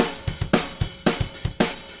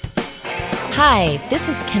Hi, this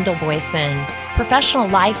is Kendall Boyson, professional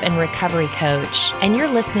life and recovery coach, and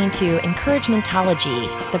you're listening to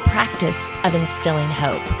Encouragementology, the practice of instilling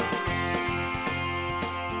hope.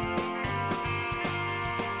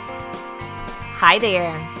 Hi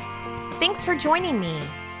there. Thanks for joining me.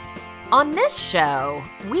 On this show,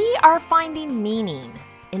 we are finding meaning,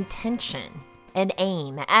 intention, and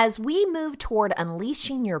aim as we move toward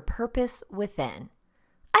unleashing your purpose within.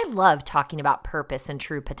 I love talking about purpose and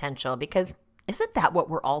true potential because isn't that what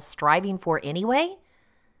we're all striving for anyway?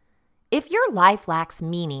 If your life lacks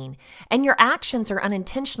meaning and your actions are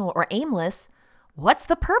unintentional or aimless, what's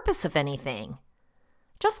the purpose of anything?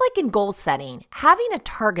 Just like in goal setting, having a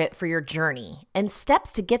target for your journey and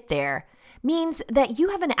steps to get there means that you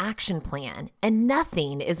have an action plan, and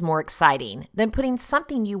nothing is more exciting than putting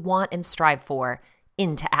something you want and strive for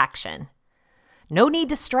into action. No need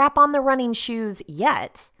to strap on the running shoes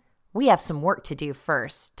yet. We have some work to do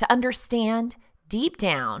first to understand deep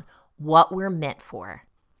down what we're meant for.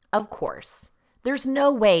 Of course, there's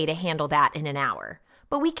no way to handle that in an hour,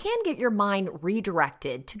 but we can get your mind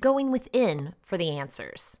redirected to going within for the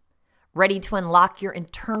answers. Ready to unlock your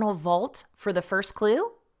internal vault for the first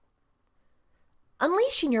clue?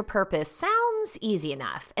 Unleashing your purpose sounds easy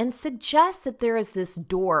enough and suggests that there is this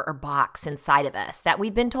door or box inside of us that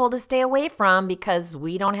we've been told to stay away from because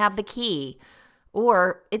we don't have the key,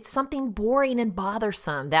 or it's something boring and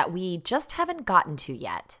bothersome that we just haven't gotten to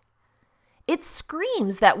yet. It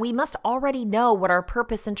screams that we must already know what our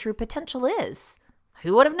purpose and true potential is.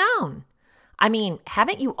 Who would have known? I mean,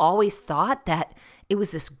 haven't you always thought that it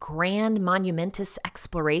was this grand, monumentous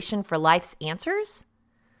exploration for life's answers?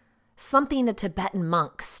 Something a Tibetan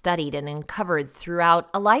monk studied and uncovered throughout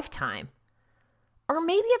a lifetime. Or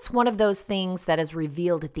maybe it's one of those things that is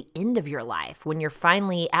revealed at the end of your life when you're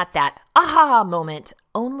finally at that aha moment,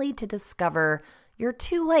 only to discover you're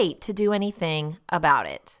too late to do anything about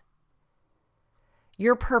it.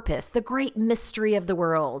 Your purpose, the great mystery of the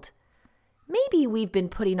world. Maybe we've been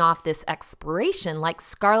putting off this exploration like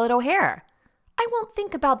Scarlett O'Hara. I won't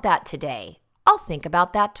think about that today. I'll think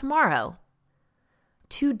about that tomorrow.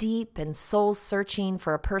 Too deep and soul-searching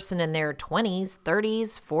for a person in their 20s,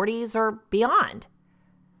 30s, 40s, or beyond?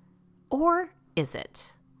 Or is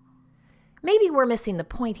it? Maybe we're missing the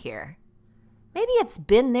point here. Maybe it's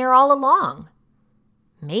been there all along.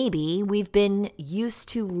 Maybe we've been used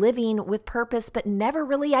to living with purpose but never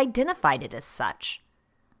really identified it as such.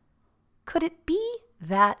 Could it be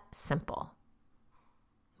that simple?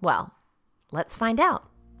 Well, let's find out,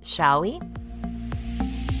 shall we?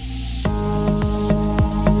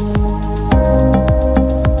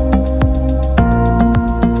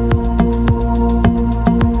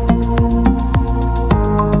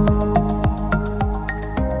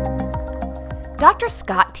 Dr.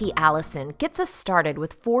 Scott T. Allison gets us started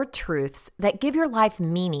with 4 truths that give your life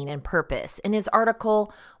meaning and purpose in his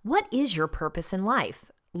article, What is Your Purpose in Life?,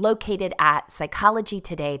 located at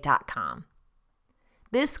psychologytoday.com.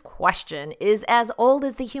 This question is as old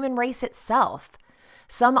as the human race itself.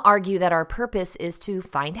 Some argue that our purpose is to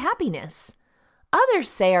find happiness. Others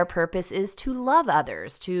say our purpose is to love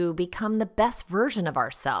others, to become the best version of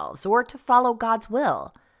ourselves, or to follow God's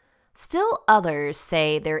will. Still others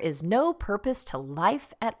say there is no purpose to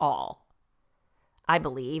life at all. I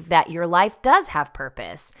believe that your life does have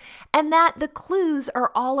purpose and that the clues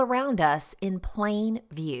are all around us in plain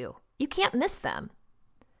view. You can't miss them.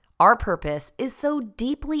 Our purpose is so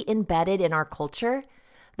deeply embedded in our culture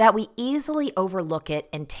that we easily overlook it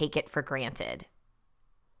and take it for granted.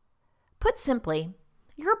 Put simply,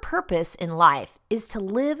 your purpose in life is to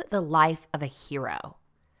live the life of a hero.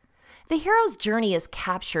 The hero's journey is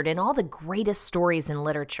captured in all the greatest stories in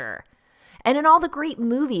literature and in all the great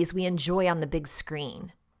movies we enjoy on the big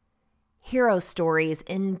screen. Hero stories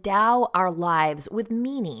endow our lives with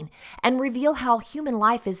meaning and reveal how human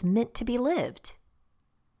life is meant to be lived.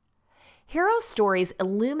 Hero stories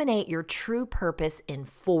illuminate your true purpose in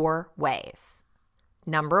 4 ways.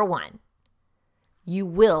 Number 1, you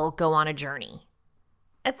will go on a journey.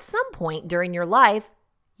 At some point during your life,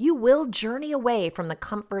 you will journey away from the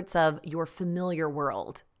comforts of your familiar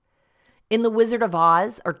world. In The Wizard of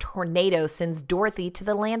Oz, a tornado sends Dorothy to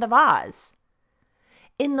the land of Oz.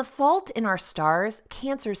 In The Fault in Our Stars,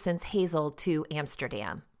 cancer sends Hazel to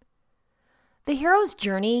Amsterdam. The hero's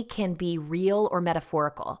journey can be real or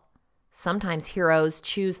metaphorical. Sometimes heroes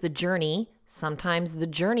choose the journey, sometimes the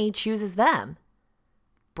journey chooses them.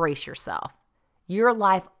 Brace yourself. Your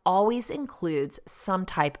life always includes some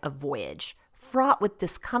type of voyage, fraught with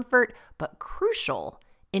discomfort, but crucial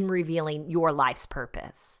in revealing your life's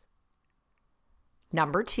purpose.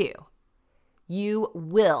 Number 2, you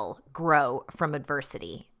will grow from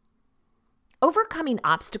adversity. Overcoming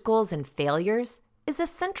obstacles and failures is a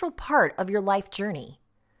central part of your life journey.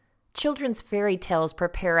 Children's fairy tales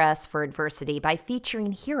prepare us for adversity by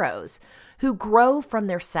featuring heroes who grow from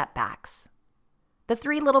their setbacks. The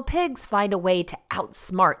three little pigs find a way to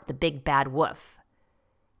outsmart the big bad wolf.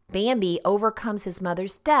 Bambi overcomes his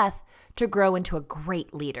mother's death to grow into a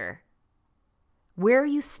great leader. Where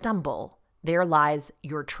you stumble, there lies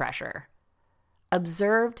your treasure.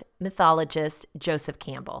 Observed mythologist Joseph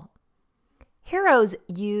Campbell. Heroes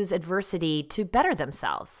use adversity to better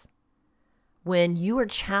themselves. When you are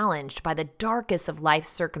challenged by the darkest of life's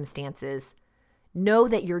circumstances, know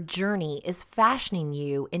that your journey is fashioning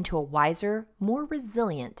you into a wiser, more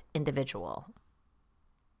resilient individual.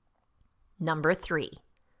 Number 3,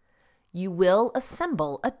 you will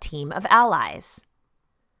assemble a team of allies.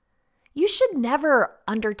 You should never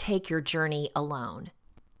undertake your journey alone.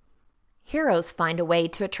 Heroes find a way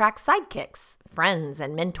to attract sidekicks, friends,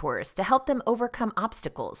 and mentors to help them overcome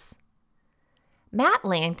obstacles. Matt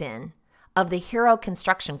Langdon of the Hero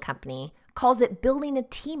Construction Company calls it building a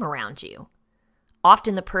team around you.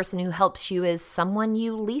 Often the person who helps you is someone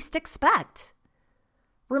you least expect.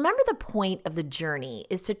 Remember, the point of the journey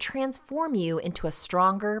is to transform you into a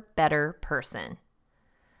stronger, better person.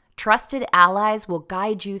 Trusted allies will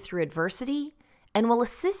guide you through adversity and will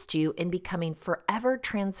assist you in becoming forever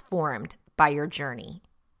transformed by your journey.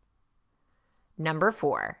 Number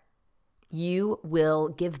 4, you will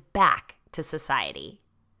give back to society.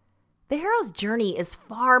 The hero's journey is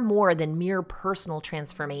far more than mere personal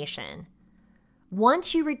transformation.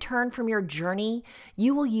 Once you return from your journey,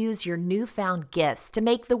 you will use your newfound gifts to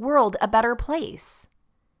make the world a better place.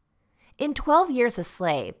 In 12 Years a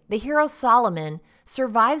Slave, the hero Solomon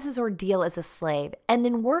survives his ordeal as a slave and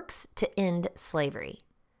then works to end slavery.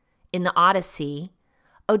 In the Odyssey,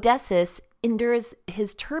 Odysseus endures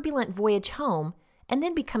his turbulent voyage home and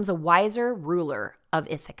then becomes a wiser ruler of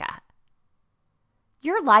Ithaca.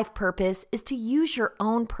 Your life purpose is to use your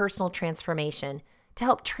own personal transformation to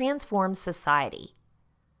help transform society.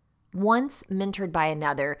 Once mentored by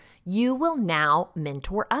another, you will now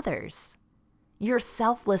mentor others. Your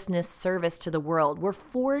selflessness service to the world will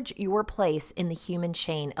forge your place in the human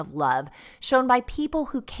chain of love shown by people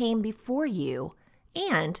who came before you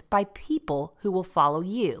and by people who will follow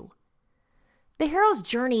you. The hero's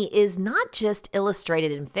journey is not just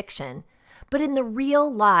illustrated in fiction, but in the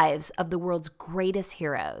real lives of the world's greatest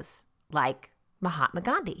heroes, like Mahatma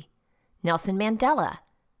Gandhi, Nelson Mandela,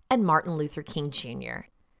 and Martin Luther King Jr.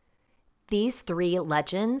 These 3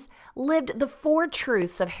 legends lived the 4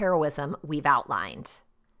 truths of heroism we've outlined.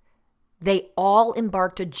 They all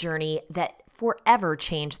embarked a journey that forever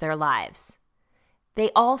changed their lives. They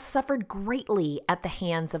all suffered greatly at the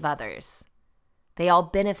hands of others. They all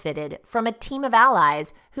benefited from a team of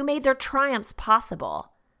allies who made their triumphs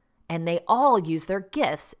possible. And they all used their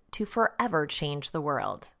gifts to forever change the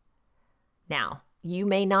world. Now, you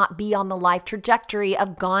may not be on the life trajectory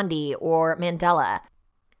of Gandhi or Mandela,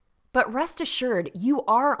 but rest assured you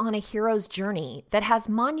are on a hero's journey that has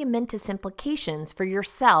monumentous implications for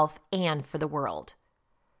yourself and for the world.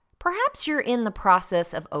 Perhaps you're in the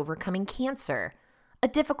process of overcoming cancer, a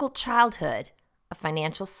difficult childhood, a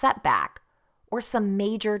financial setback, or some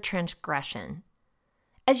major transgression.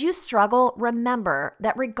 As you struggle, remember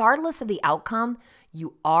that regardless of the outcome,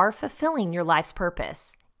 you are fulfilling your life's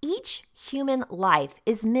purpose. Each human life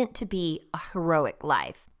is meant to be a heroic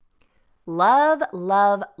life. Love,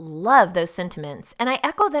 love, love those sentiments, and I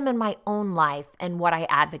echo them in my own life and what I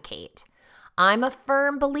advocate. I'm a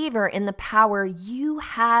firm believer in the power you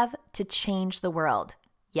have to change the world.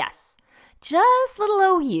 Yes, just little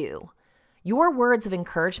old you. Your words of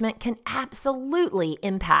encouragement can absolutely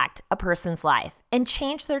impact a person's life and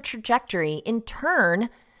change their trajectory, in turn,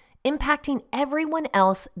 impacting everyone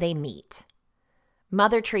else they meet.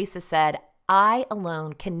 Mother Teresa said, "I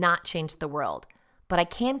alone cannot change the world, but I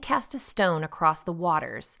can cast a stone across the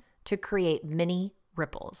waters to create many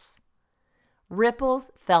ripples." Ripples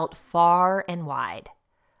felt far and wide,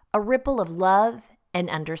 a ripple of love and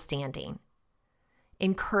understanding.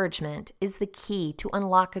 Encouragement is the key to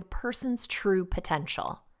unlock a person's true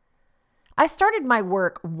potential. I started my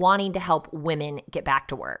work wanting to help women get back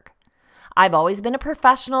to work. I've always been a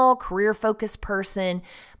professional, career-focused person,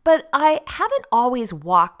 but I haven't always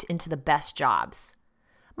walked into the best jobs.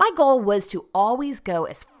 My goal was to always go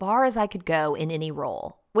as far as I could go in any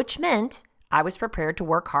role, which meant I was prepared to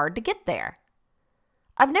work hard to get there.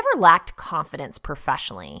 I've never lacked confidence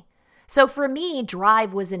professionally, so for me,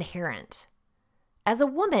 drive was inherent. As a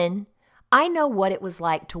woman, I know what it was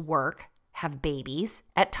like to work, have babies,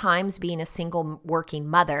 at times being a single working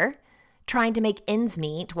mother, trying to make ends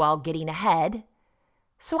meet while getting ahead.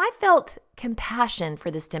 So I felt compassion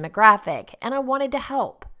for this demographic and I wanted to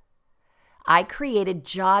help. I created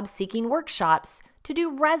job-seeking workshops to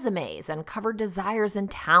do resumes, uncover desires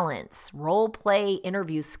and talents, role-play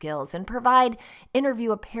interview skills, and provide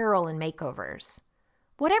interview apparel and makeovers.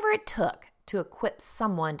 Whatever it took to equip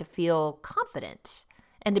someone to feel confident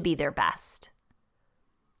and to be their best.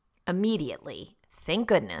 Immediately, thank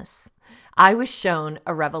goodness, I was shown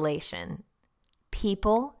a revelation.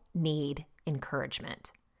 People need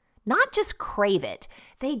encouragement. Not just crave it,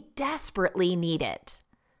 they desperately need it.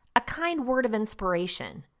 A kind word of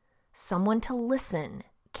inspiration, someone to listen,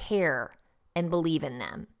 care, and believe in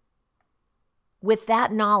them. With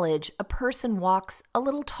that knowledge, a person walks a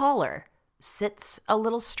little taller, sits a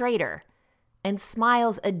little straighter, and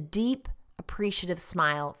smiles a deep, appreciative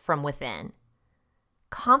smile from within.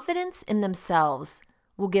 Confidence in themselves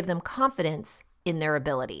will give them confidence in their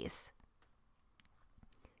abilities.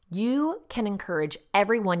 You can encourage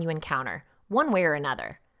everyone you encounter, one way or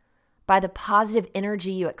another, by the positive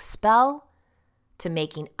energy you expel, to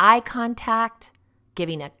making eye contact,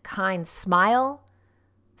 giving a kind smile,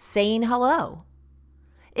 saying hello.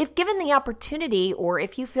 If given the opportunity or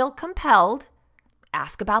if you feel compelled,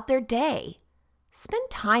 ask about their day. Spend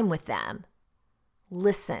time with them.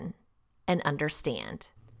 Listen and understand.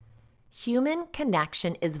 Human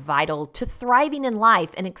connection is vital to thriving in life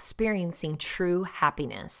and experiencing true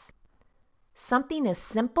happiness. Something as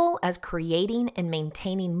simple as creating and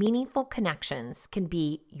maintaining meaningful connections can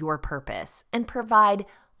be your purpose and provide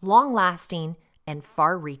long-lasting and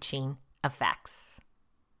far-reaching effects.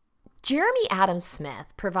 Jeremy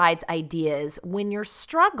Adams-Smith provides ideas when you're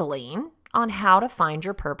struggling on how to find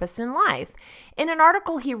your purpose in life in an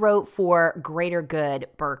article he wrote for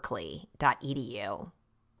greatergoodberkeley.edu.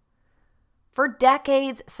 For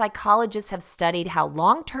decades, psychologists have studied how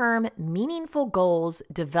long-term, meaningful goals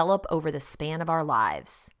develop over the span of our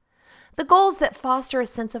lives. The goals that foster a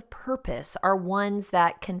sense of purpose are ones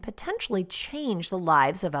that can potentially change the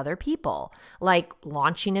lives of other people, like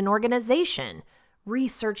launching an organization,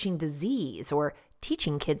 researching disease, or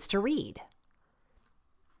teaching kids to read.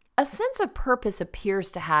 A sense of purpose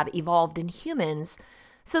appears to have evolved in humans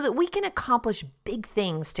so that we can accomplish big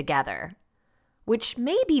things together, which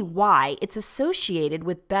may be why it's associated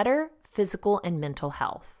with better physical and mental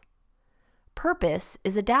health. Purpose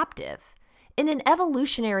is adaptive in an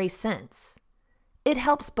evolutionary sense. It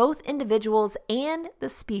helps both individuals and the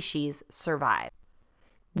species survive.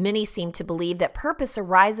 Many seem to believe that purpose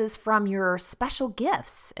arises from your special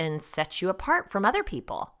gifts and sets you apart from other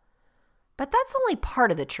people. But that's only part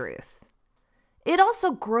of the truth. It also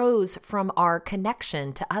grows from our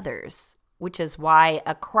connection to others, which is why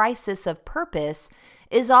a crisis of purpose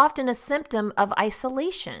is often a symptom of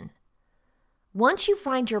isolation. Once you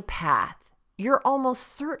find your path, you're almost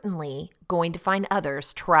certainly going to find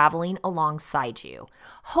others traveling alongside you,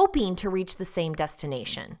 hoping to reach the same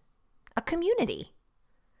destination, a community.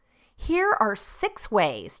 Here are 6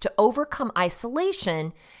 ways to overcome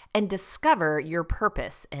isolation and discover your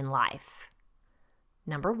purpose in life.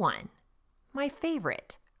 Number 1, my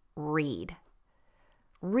favorite, read.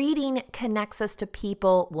 Reading connects us to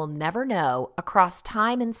people we'll never know across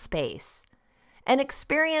time and space, an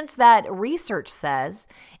experience that research says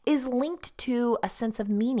is linked to a sense of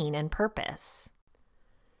meaning and purpose.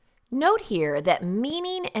 Note here that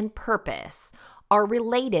meaning and purpose are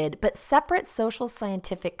related but separate social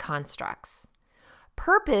scientific constructs.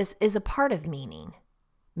 Purpose is a part of meaning.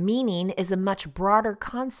 Meaning is a much broader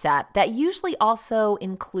concept that usually also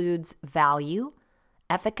includes value,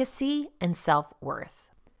 efficacy, and self-worth.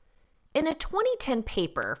 In a 2010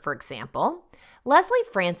 paper, for example, Leslie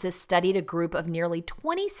Francis studied a group of nearly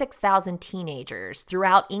 26,000 teenagers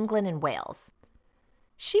throughout England and Wales.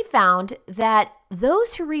 She found that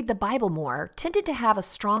those who read the Bible more tended to have a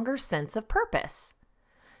stronger sense of purpose.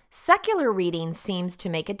 Secular reading seems to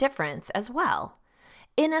make a difference as well.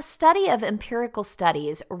 In a study of empirical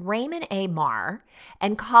studies, Raymond A. Marr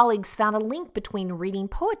and colleagues found a link between reading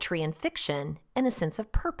poetry and fiction and a sense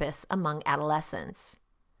of purpose among adolescents.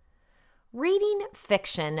 Reading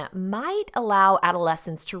fiction might allow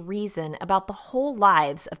adolescents to reason about the whole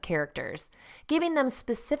lives of characters, giving them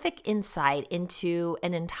specific insight into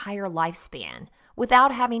an entire lifespan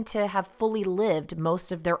without having to have fully lived most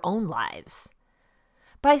of their own lives.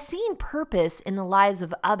 By seeing purpose in the lives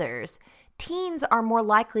of others, teens are more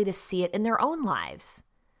likely to see it in their own lives.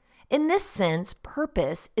 In this sense,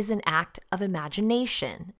 purpose is an act of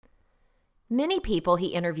imagination. Many people he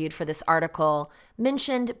interviewed for this article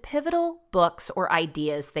mentioned pivotal books or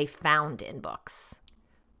ideas they found in books.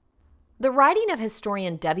 The writing of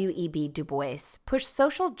historian W.E.B. Du Bois pushed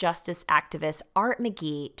social justice activist Art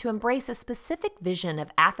McGee to embrace a specific vision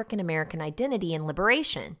of African American identity and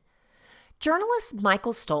liberation. Journalist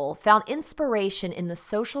Michael Stoll found inspiration in the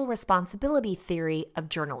social responsibility theory of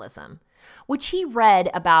journalism, which he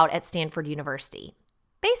read about at Stanford University.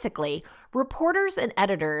 Basically, reporters and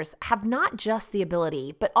editors have not just the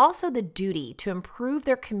ability, but also the duty to improve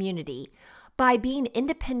their community by being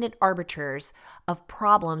independent arbiters of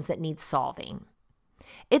problems that need solving.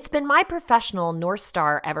 It's been my professional North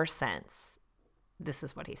Star ever since. This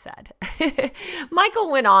is what he said.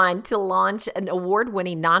 Michael went on to launch an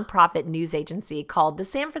award-winning nonprofit news agency called the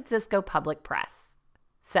San Francisco Public Press.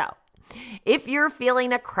 So, if you're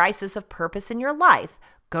feeling a crisis of purpose in your life,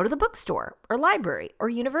 go to the bookstore or library or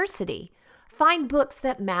university. Find books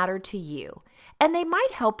that matter to you, and they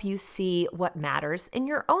might help you see what matters in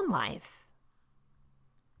your own life.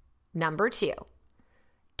 Number 2,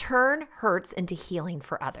 turn hurts into healing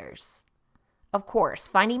for others. Of course,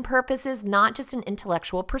 finding purpose is not just an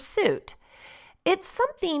intellectual pursuit. It's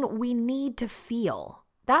something we need to feel.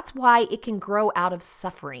 That's why it can grow out of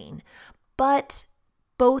suffering, but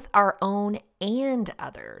both our own and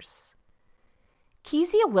others.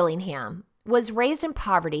 Kezia Willingham was raised in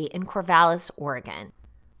poverty in Corvallis, Oregon.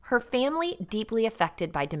 Her family deeply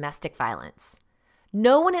affected by domestic violence.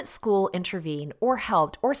 No one at school intervened or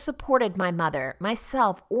helped or supported my mother,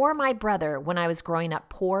 myself, or my brother when I was growing up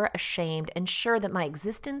poor, ashamed, and sure that my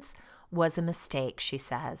existence was a mistake, she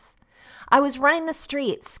says. I was running the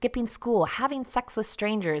streets, skipping school, having sex with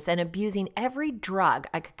strangers, and abusing every drug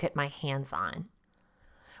I could get my hands on.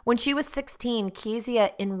 When she was 16,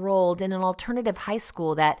 Kezia enrolled in an alternative high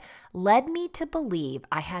school that led me to believe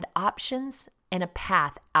I had options and a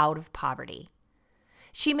path out of poverty.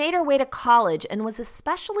 She made her way to college and was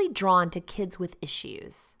especially drawn to kids with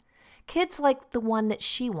issues, kids like the one that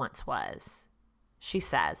she once was. She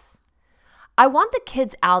says, I want the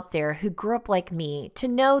kids out there who grew up like me to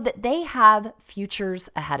know that they have futures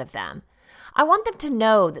ahead of them. I want them to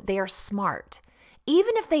know that they are smart,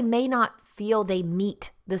 even if they may not feel they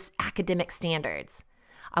meet this academic standards.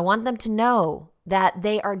 I want them to know that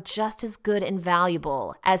they are just as good and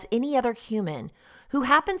valuable as any other human who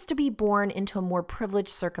happens to be born into a more privileged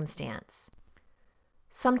circumstance.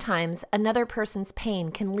 Sometimes another person's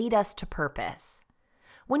pain can lead us to purpose.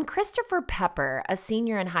 When Christopher Pepper, a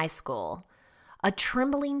senior in high school, a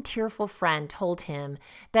trembling, tearful friend told him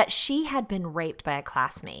that she had been raped by a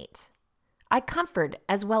classmate, I comforted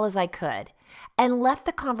as well as I could and left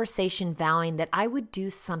the conversation vowing that I would do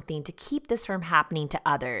something to keep this from happening to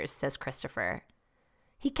others, says Christopher.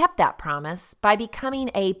 He kept that promise by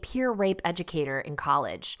becoming a peer rape educator in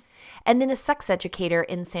college and then a sex educator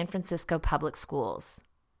in San Francisco public schools.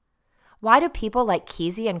 Why do people like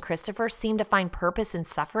Kezia and Christopher seem to find purpose in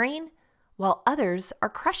suffering while others are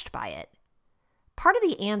crushed by it? Part of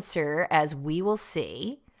the answer, as we will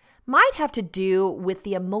see, might have to do with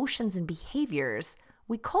the emotions and behaviors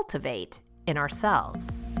we cultivate in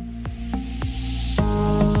ourselves.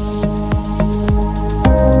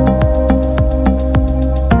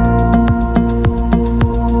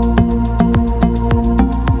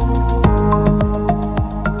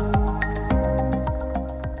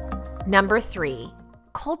 Number 3,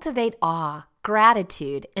 cultivate awe,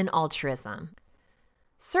 gratitude, and altruism.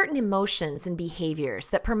 Certain emotions and behaviors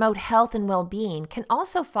that promote health and well-being can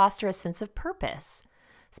also foster a sense of purpose,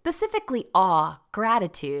 specifically awe,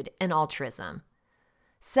 gratitude, and altruism.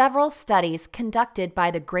 Several studies conducted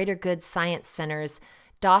by the Greater Good Science Center's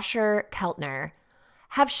Dosher Keltner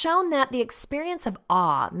have shown that the experience of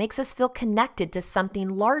awe makes us feel connected to something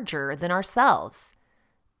larger than ourselves,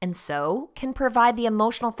 and so can provide the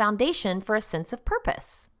emotional foundation for a sense of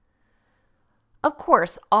purpose. Of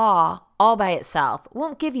course, awe all by itself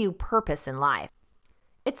won't give you purpose in life.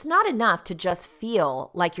 It's not enough to just feel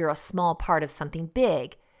like you're a small part of something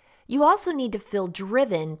big. You also need to feel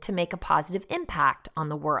driven to make a positive impact on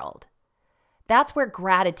the world. That's where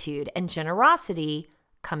gratitude and generosity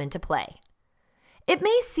come into play. It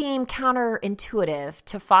may seem counterintuitive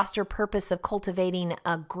to foster purpose of cultivating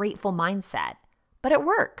a grateful mindset, but it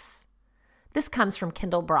works. This comes from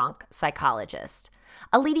Kendall Bronk, psychologist,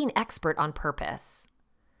 a leading expert on purpose.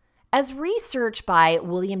 As research by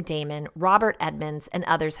William Damon, Robert Edmonds, and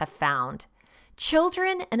others have found,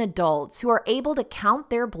 children and adults who are able to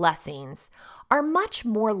count their blessings are much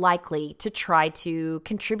more likely to try to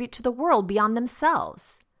contribute to the world beyond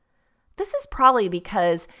themselves. This is probably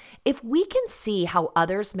because if we can see how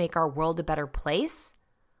others make our world a better place,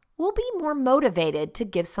 we'll be more motivated to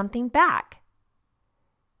give something back.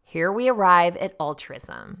 Here we arrive at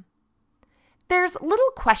altruism. There's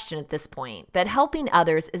little question at this point that helping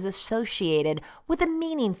others is associated with a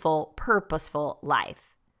meaningful, purposeful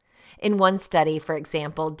life. In one study, for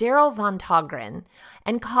example, Daryl Van Tongeren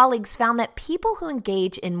and colleagues found that people who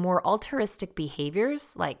engage in more altruistic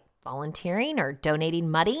behaviors, like volunteering or donating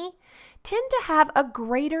money, tend to have a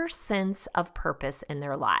greater sense of purpose in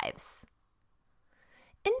their lives.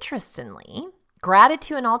 Interestingly,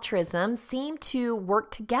 gratitude and altruism seem to work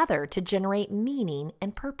together to generate meaning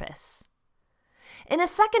and purpose. In a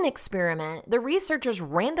second experiment, the researchers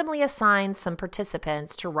randomly assigned some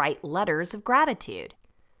participants to write letters of gratitude,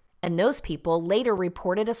 and those people later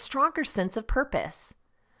reported a stronger sense of purpose.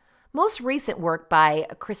 Most recent work by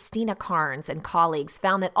Christina Carnes and colleagues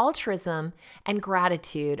found that altruism and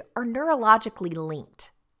gratitude are neurologically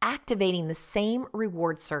linked, activating the same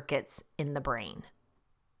reward circuits in the brain.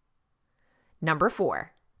 Number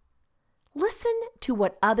 4, listen to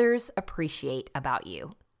what others appreciate about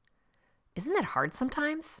you. Isn't that hard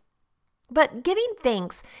sometimes? But giving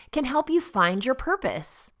thanks can help you find your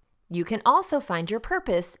purpose. You can also find your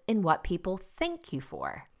purpose in what people thank you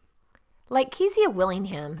for. Like Kezia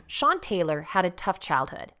Willingham, Sean Taylor had a tough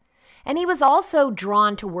childhood, and he was also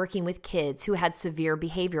drawn to working with kids who had severe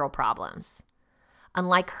behavioral problems.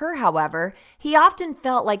 Unlike her, however, he often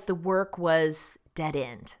felt like the work was dead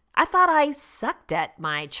end. I thought I sucked at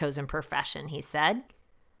my chosen profession, he said.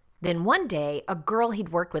 Then one day, a girl he'd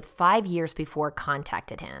worked with 5 years before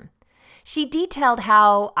contacted him. She detailed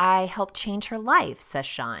how I helped change her life, says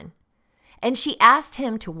Sean. And she asked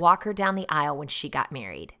him to walk her down the aisle when she got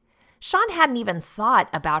married. Sean hadn't even thought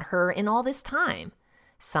about her in all this time.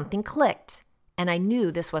 Something clicked, and I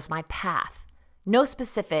knew this was my path. No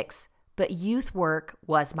specifics, but youth work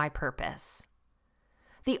was my purpose.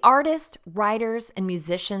 The artists, writers, and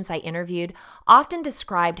musicians I interviewed often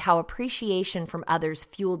described how appreciation from others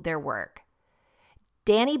fueled their work.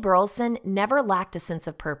 Dani Burleson never lacked a sense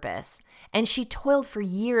of purpose, and she toiled for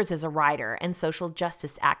years as a writer and social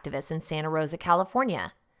justice activist in Santa Rosa,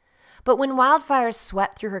 California. But when wildfires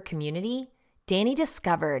swept through her community, Dani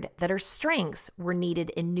discovered that her strengths were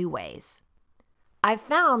needed in new ways. I've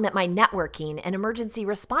found that my networking and emergency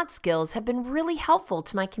response skills have been really helpful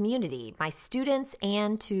to my community, my students,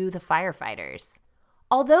 and to the firefighters.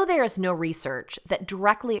 Although there is no research that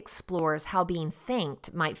directly explores how being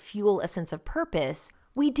thanked might fuel a sense of purpose,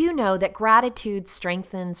 we do know that gratitude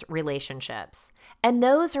strengthens relationships, and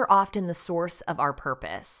those are often the source of our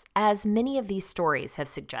purpose, as many of these stories have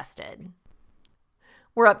suggested.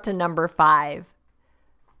 We're up to number 5.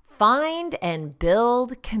 Find and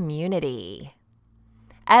build community.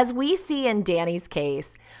 As we see in Dani's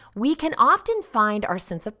case, we can often find our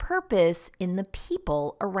sense of purpose in the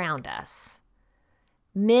people around us.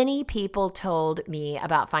 Many people told me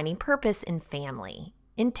about finding purpose in family.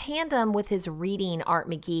 In tandem with his reading, Art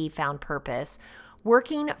McGee found purpose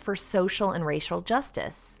working for social and racial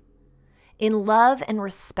justice. In love and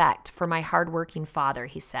respect for my hardworking father,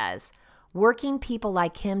 he says, working people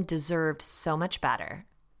like him deserved so much better.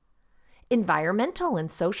 Environmental and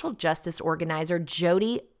social justice organizer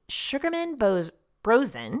Jody Sugarman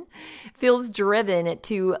Brosen feels driven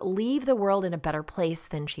to leave the world in a better place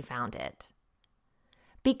than she found it.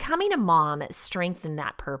 Becoming a mom strengthened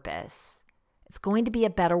that purpose. It's going to be a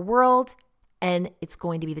better world, and it's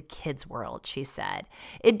going to be the kids' world, she said.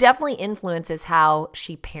 It definitely influences how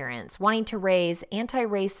she parents, wanting to raise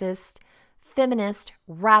anti-racist, feminist,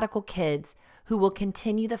 radical kids who will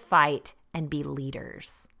continue the fight and be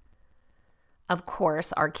leaders. Of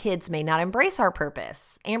course, our kids may not embrace our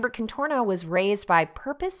purpose. Amber Contorno was raised by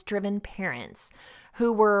purpose-driven parents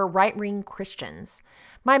who were right-wing Christians.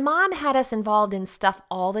 My mom had us involved in stuff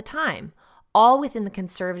all the time, all within the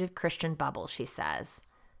conservative Christian bubble, she says.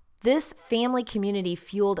 This family community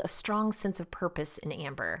fueled a strong sense of purpose in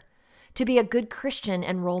Amber, to be a good Christian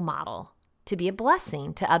and role model, to be a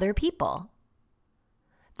blessing to other people.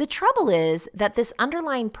 The trouble is that this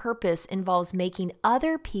underlying purpose involves making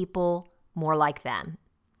other people more like them.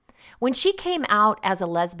 When she came out as a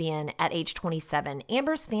lesbian at age 27,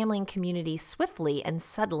 Amber's family and community swiftly and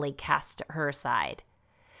suddenly cast her aside.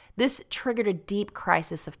 This triggered a deep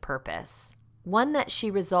crisis of purpose, one that she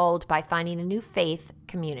resolved by finding a new faith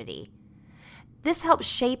community. This helped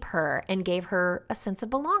shape her and gave her a sense of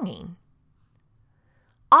belonging.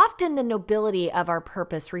 Often the nobility of our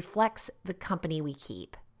purpose reflects the company we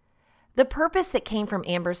keep. The purpose that came from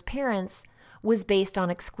Amber's parents was based on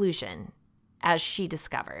exclusion, as she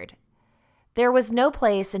discovered. There was no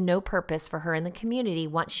place and no purpose for her in the community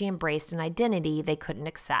once she embraced an identity they couldn't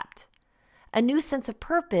accept. A new sense of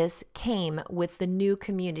purpose came with the new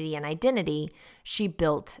community and identity she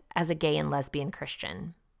built as a gay and lesbian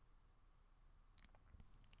Christian.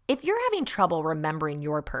 If you're having trouble remembering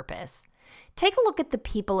your purpose, take a look at the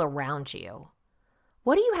people around you.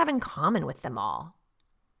 What do you have in common with them all?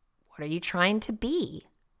 What are you trying to be?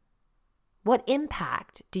 What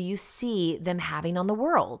impact do you see them having on the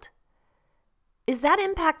world? Is that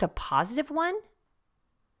impact a positive one?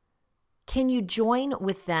 Can you join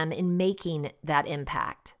with them in making that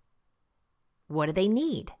impact? What do they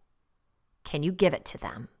need? Can you give it to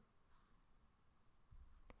them?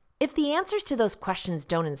 If the answers to those questions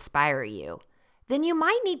don't inspire you, then you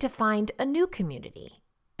might need to find a new community,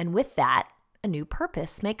 and with that, a new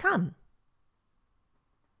purpose may come.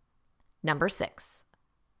 Number 6,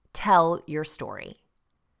 tell your story.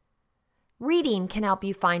 Reading can help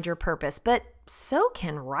you find your purpose, but so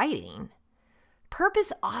can writing.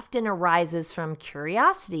 Purpose often arises from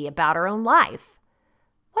curiosity about our own life.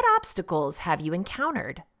 What obstacles have you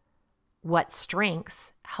encountered? What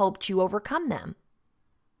strengths helped you overcome them?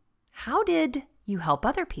 How did you help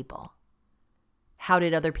other people? How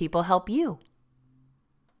did other people help you?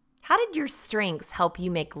 How did your strengths help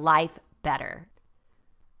you make life better?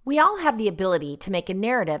 We all have the ability to make a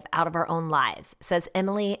narrative out of our own lives, says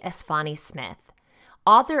Emily Esfahani-Smith,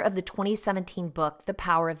 author of the 2017 book, The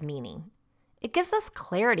Power of Meaning. It gives us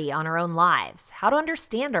clarity on our own lives, how to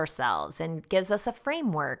understand ourselves, and gives us a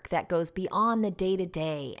framework that goes beyond the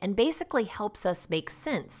day-to-day and basically helps us make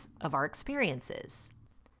sense of our experiences.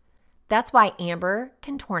 That's why Amber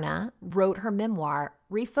Cantorna wrote her memoir,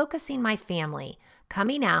 Refocusing My Family,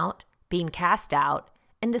 Coming Out, Being Cast Out,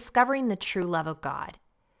 and Discovering the True Love of God.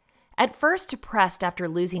 At first depressed after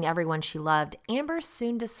losing everyone she loved, Amber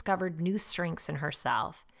soon discovered new strengths in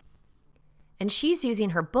herself. And she's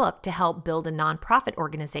using her book to help build a nonprofit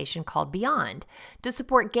organization called Beyond to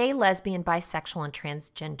support gay, lesbian, bisexual, and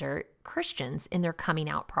transgender Christians in their coming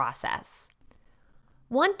out process.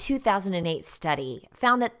 One 2008 study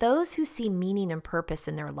found that those who see meaning and purpose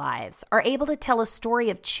in their lives are able to tell a story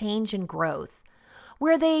of change and growth,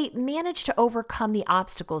 where they manage to overcome the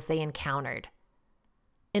obstacles they encountered.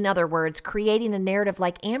 In other words, creating a narrative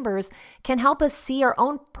like Amber's can help us see our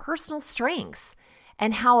own personal strengths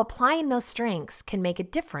and how applying those strengths can make a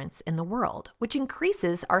difference in the world, which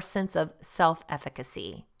increases our sense of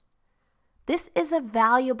self-efficacy. This is a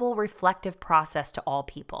valuable reflective process to all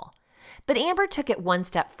people. But Amber took it one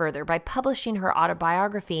step further by publishing her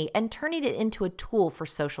autobiography and turning it into a tool for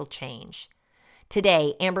social change.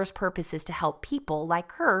 Today, Amber's purpose is to help people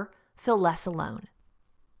like her feel less alone.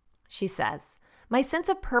 She says, "My sense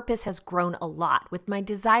of purpose has grown a lot with my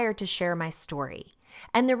desire to share my story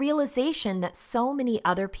and the realization that so many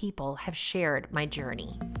other people have shared my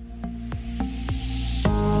journey."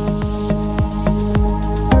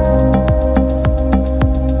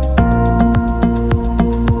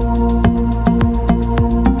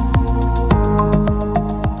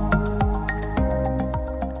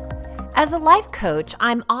 As a life coach,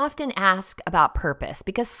 I'm often asked about purpose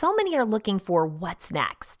because so many are looking for what's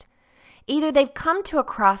next. Either they've come to a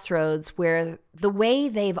crossroads where the way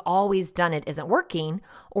they've always done it isn't working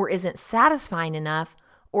or isn't satisfying enough,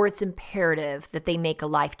 or it's imperative that they make a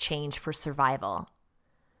life change for survival.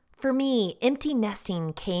 For me, empty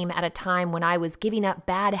nesting came at a time when I was giving up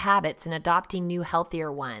bad habits and adopting new,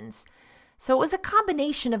 healthier ones. So it was a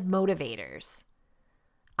combination of motivators.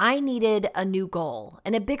 I needed a new goal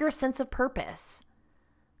and a bigger sense of purpose.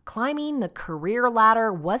 Climbing the career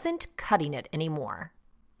ladder wasn't cutting it anymore.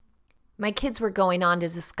 My kids were going on to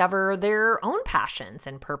discover their own passions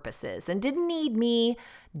and purposes and didn't need me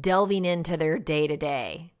delving into their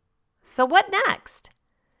day-to-day. So what next?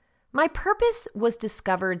 My purpose was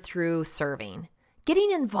discovered through serving, getting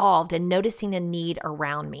involved and noticing a need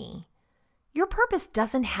around me. Your purpose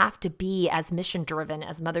doesn't have to be as mission-driven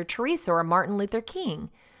as Mother Teresa or Martin Luther King,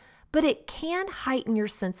 but it can heighten your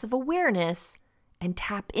sense of awareness and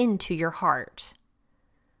tap into your heart.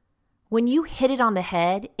 When you hit it on the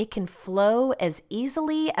head, it can flow as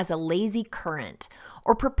easily as a lazy current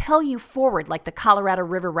or propel you forward like the Colorado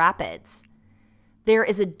River Rapids. There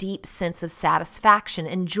is a deep sense of satisfaction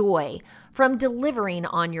and joy from delivering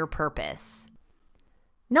on your purpose.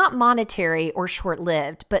 Not monetary or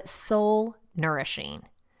short-lived, but soul-nourishing.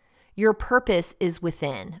 Your purpose is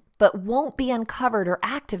within, but won't be uncovered or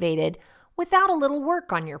activated without a little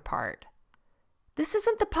work on your part. This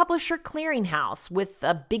isn't the Publisher Clearinghouse with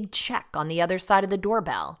a big check on the other side of the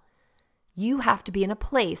doorbell. You have to be in a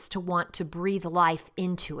place to want to breathe life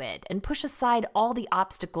into it and push aside all the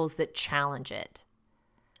obstacles that challenge it.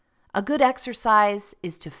 A good exercise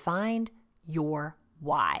is to find your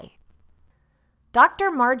why.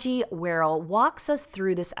 Dr. Margie Werrell walks us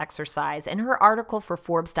through this exercise in her article for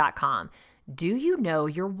Forbes.com, Do You Know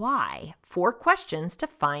Your Why? 4 Questions to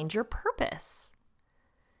Find Your Purpose.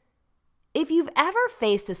 If you've ever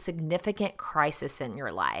faced a significant crisis in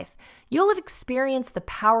your life, you'll have experienced the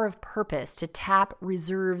power of purpose to tap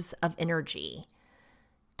reserves of energy,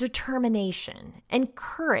 determination, and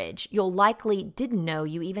courage you'll likely didn't know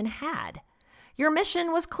you even had. Your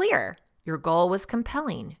mission was clear. Your goal was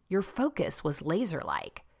compelling. Your focus was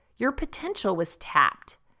laser-like. Your potential was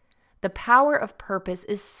tapped. The power of purpose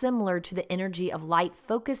is similar to the energy of light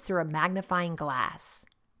focused through a magnifying glass.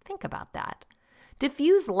 Think about that.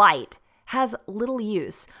 Diffuse light has little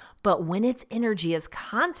use, but when its energy is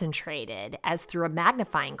concentrated as through a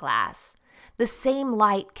magnifying glass, the same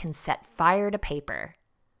light can set fire to paper.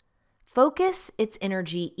 Focus its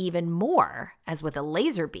energy even more, as with a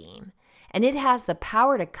laser beam, and it has the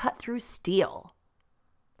power to cut through steel.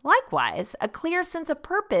 Likewise, a clear sense of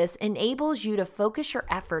purpose enables you to focus your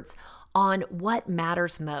efforts on what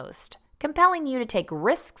matters most, compelling you to take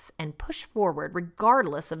risks and push forward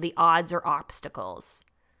regardless of the odds or obstacles.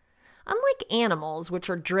 Unlike animals, which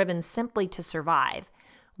are driven simply to survive,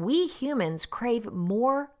 we humans crave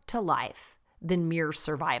more to life than mere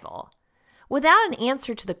survival. Without an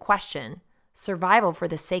answer to the question, survival for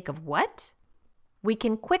the sake of what? We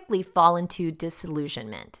can quickly fall into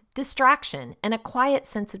disillusionment, distraction, and a quiet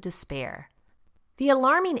sense of despair. The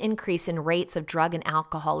alarming increase in rates of drug and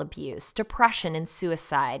alcohol abuse, depression, and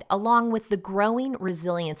suicide, along with the growing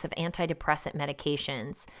resilience of antidepressant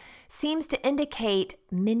medications, seems to indicate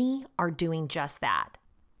many are doing just that.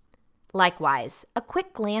 Likewise, a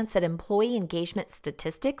quick glance at employee engagement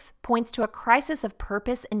statistics points to a crisis of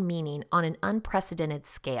purpose and meaning on an unprecedented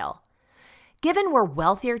scale. Given we're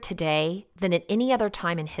wealthier today than at any other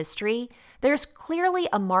time in history, there's clearly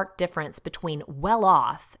a marked difference between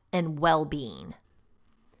well-off and well-being.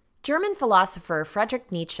 German philosopher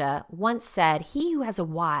Friedrich Nietzsche once said, "He who has a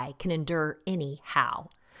why can endure any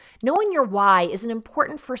how." Knowing your why is an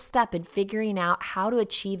important first step in figuring out how to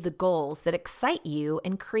achieve the goals that excite you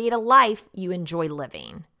and create a life you enjoy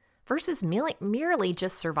living, versus merely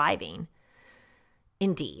just surviving.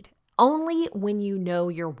 Indeed, only when you know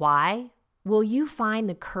your why will you find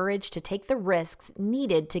the courage to take the risks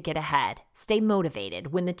needed to get ahead, stay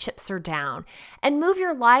motivated when the chips are down, and move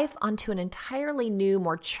your life onto an entirely new,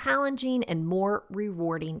 more challenging, and more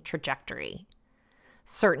rewarding trajectory.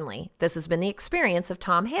 Certainly, this has been the experience of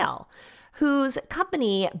Tom Hale, whose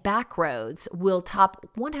company Backroads will top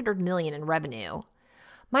 $100 million in revenue.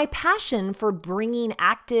 My passion for bringing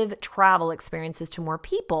active travel experiences to more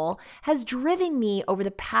people has driven me over the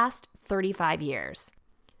past 35 years.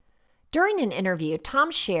 During an interview,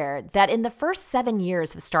 Tom shared that in the first 7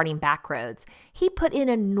 years of starting Backroads, he put in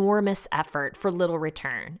enormous effort for little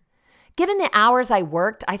return. Given the hours I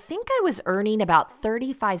worked, I think I was earning about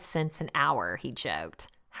 35 cents an hour, he joked.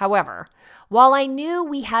 However, while I knew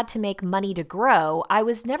we had to make money to grow, I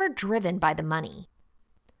was never driven by the money.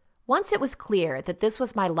 Once it was clear that this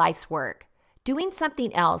was my life's work, doing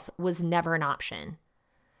something else was never an option.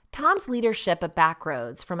 Tom's leadership of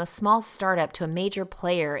Backroads, from a small startup to a major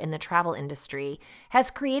player in the travel industry,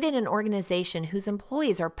 has created an organization whose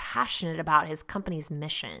employees are passionate about his company's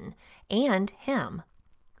mission and him.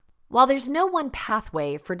 While there's no one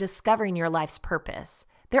pathway for discovering your life's purpose,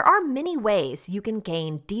 there are many ways you can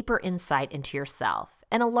gain deeper insight into yourself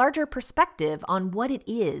and a larger perspective on what it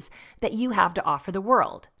is that you have to offer the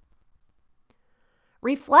world.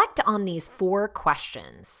 Reflect on these 4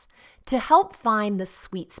 questions to help find the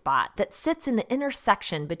sweet spot that sits in the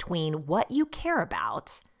intersection between what you care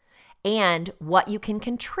about and what you can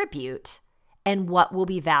contribute and what will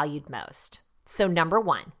be valued most. So number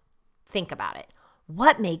 1, think about it.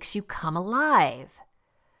 What makes you come alive?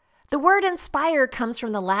 The word inspire comes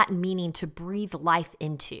from the Latin meaning to breathe life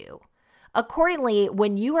into. Accordingly,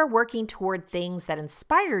 when you are working toward things that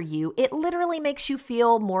inspire you, it literally makes you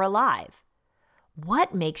feel more alive.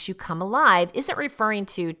 What makes you come alive isn't referring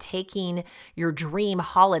to taking your dream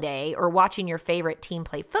holiday or watching your favorite team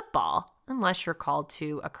play football, unless you're called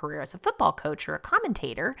to a career as a football coach or a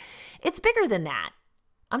commentator. It's bigger than that.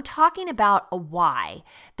 I'm talking about a why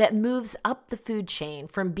that moves up the food chain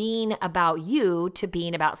from being about you to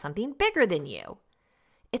being about something bigger than you.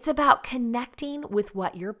 It's about connecting with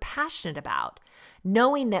what you're passionate about,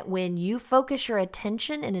 knowing that when you focus your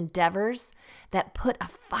attention in endeavors that put a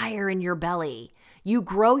fire in your belly, you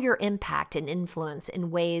grow your impact and influence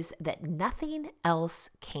in ways that nothing else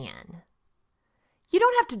can. You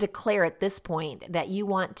don't have to declare at this point that you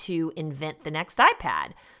want to invent the next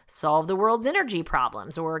iPad, solve the world's energy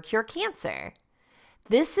problems, or cure cancer.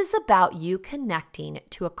 This is about you connecting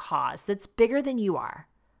to a cause that's bigger than you are,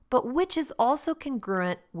 but which is also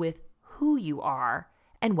congruent with who you are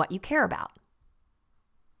and what you care about.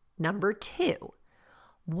 Number 2,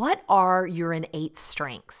 what are your innate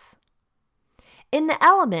strengths? In The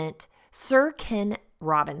Element, Sir Ken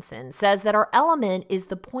Robinson says that our element is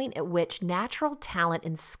the point at which natural talent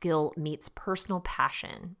and skill meets personal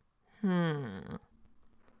passion.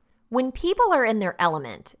 When people are in their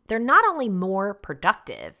element, they're not only more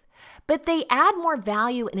productive, but they add more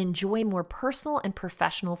value and enjoy more personal and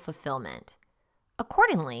professional fulfillment.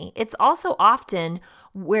 Accordingly, it's also often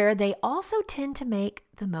where they also tend to make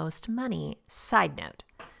the most money. Side note,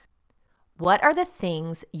 what are the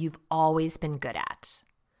things you've always been good at?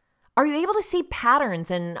 Are you able to see patterns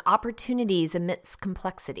and opportunities amidst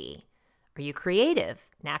complexity? Are you creative,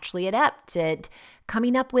 naturally adept at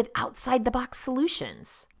coming up with outside-the-box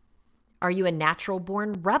solutions? Are you a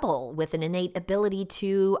natural-born rebel with an innate ability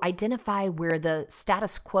to identify where the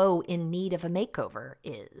status quo in need of a makeover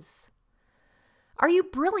is? Are you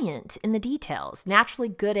brilliant in the details, naturally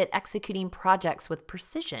good at executing projects with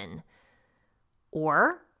precision?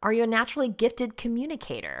 Or are you a naturally gifted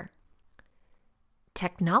communicator,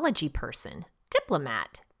 technology person,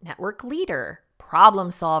 diplomat, network leader,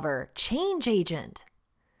 problem solver, change agent?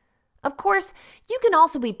 Of course, you can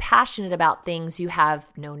also be passionate about things you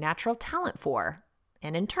have no natural talent for,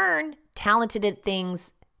 and in turn, talented at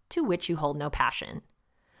things to which you hold no passion.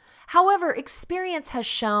 However, experience has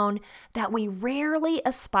shown that we rarely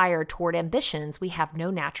aspire toward ambitions we have no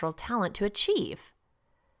natural talent to achieve.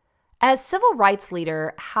 As civil rights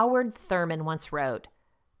leader Howard Thurman once wrote,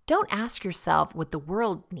 "Don't ask yourself what the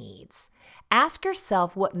world needs. Ask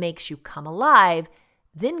yourself what makes you come alive,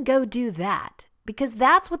 then go do that. Because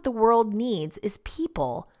that's what the world needs, is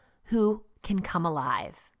people who can come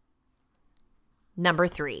alive." Number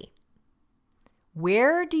 3,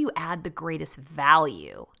 where do you add the greatest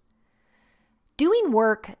value? Doing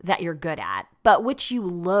work that you're good at, but which you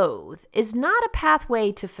loathe, is not a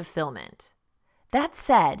pathway to fulfillment. That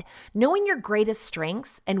said, knowing your greatest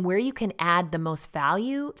strengths and where you can add the most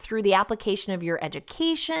value through the application of your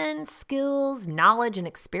education, skills, knowledge, and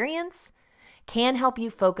experience can help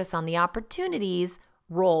you focus on the opportunities,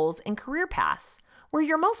 roles, and career paths where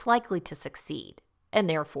you're most likely to succeed, and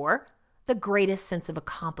therefore, the greatest sense of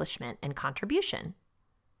accomplishment and contribution.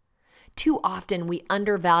 Too often, we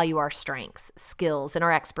undervalue our strengths, skills, and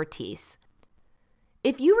our expertise.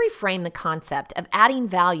 If you reframe the concept of adding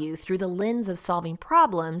value through the lens of solving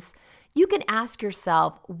problems, you can ask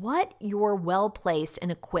yourself what you're well-placed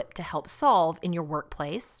and equipped to help solve in your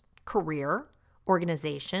workplace, career,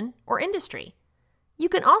 organization, or industry. You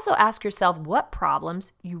can also ask yourself what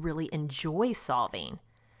problems you really enjoy solving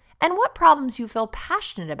and what problems you feel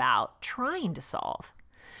passionate about trying to solve.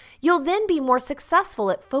 You'll then be more successful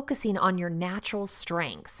at focusing on your natural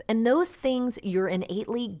strengths and those things you're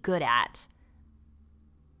innately good at.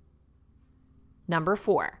 Number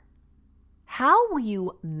 4, how will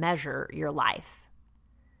you measure your life?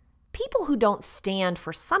 People who don't stand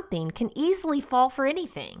for something can easily fall for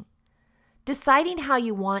anything. Deciding how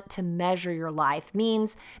you want to measure your life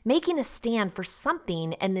means making a stand for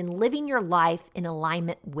something and then living your life in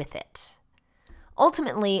alignment with it.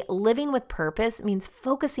 Ultimately, living with purpose means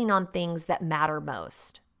focusing on things that matter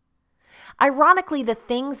most. Ironically, the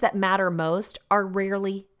things that matter most are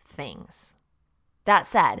rarely things. That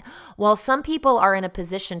said, while some people are in a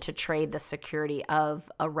position to trade the security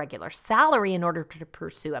of a regular salary in order to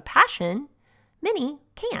pursue a passion, many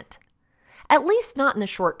can't. At least not in the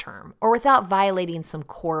short term or without violating some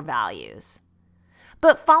core values.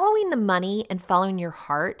 But following the money and following your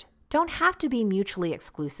heart don't have to be mutually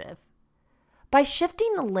exclusive. By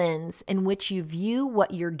shifting the lens in which you view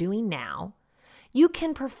what you're doing now, you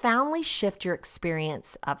can profoundly shift your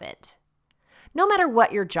experience of it. No matter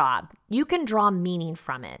what your job, you can draw meaning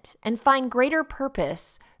from it and find greater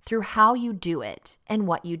purpose through how you do it and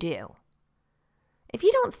what you do. If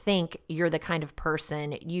you don't think you're the kind of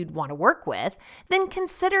person you'd want to work with, then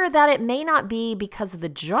consider that it may not be because of the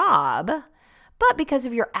job, but because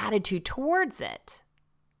of your attitude towards it.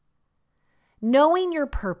 Knowing your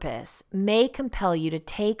purpose may compel you to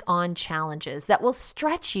take on challenges that will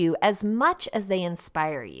stretch you as much as they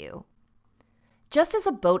inspire you. Just as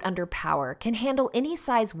a boat under power can handle any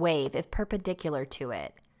size wave if perpendicular to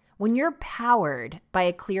it, when you're powered by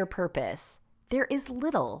a clear purpose, there is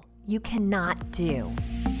little you cannot do.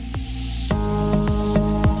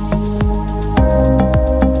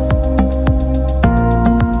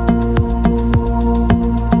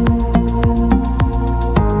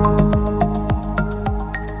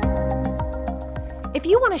 If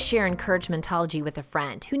you want to share Encouragementology with a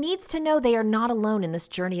friend who needs to know they are not alone in this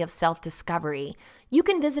journey of self-discovery, you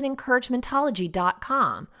can visit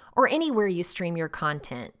encouragementology.com or anywhere you stream your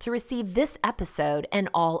content to receive this episode and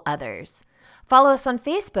all others. Follow us on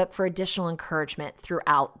Facebook for additional encouragement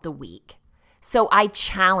throughout the week. So I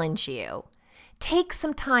challenge you, Take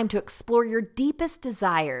some time to explore your deepest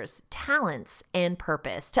desires, talents, and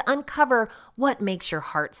purpose to uncover what makes your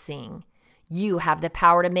heart sing. You have the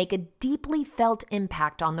power to make a deeply felt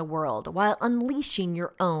impact on the world while unleashing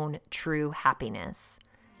your own true happiness.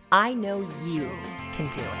 I know you can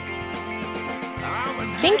do it.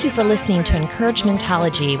 Thank you for listening to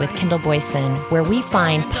Encouragementology with Kendall Boyson, where we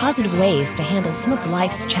find positive ways to handle some of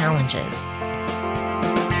life's challenges.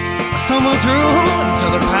 I stumbled through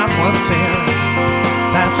until the path was clear.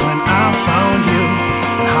 That's when I found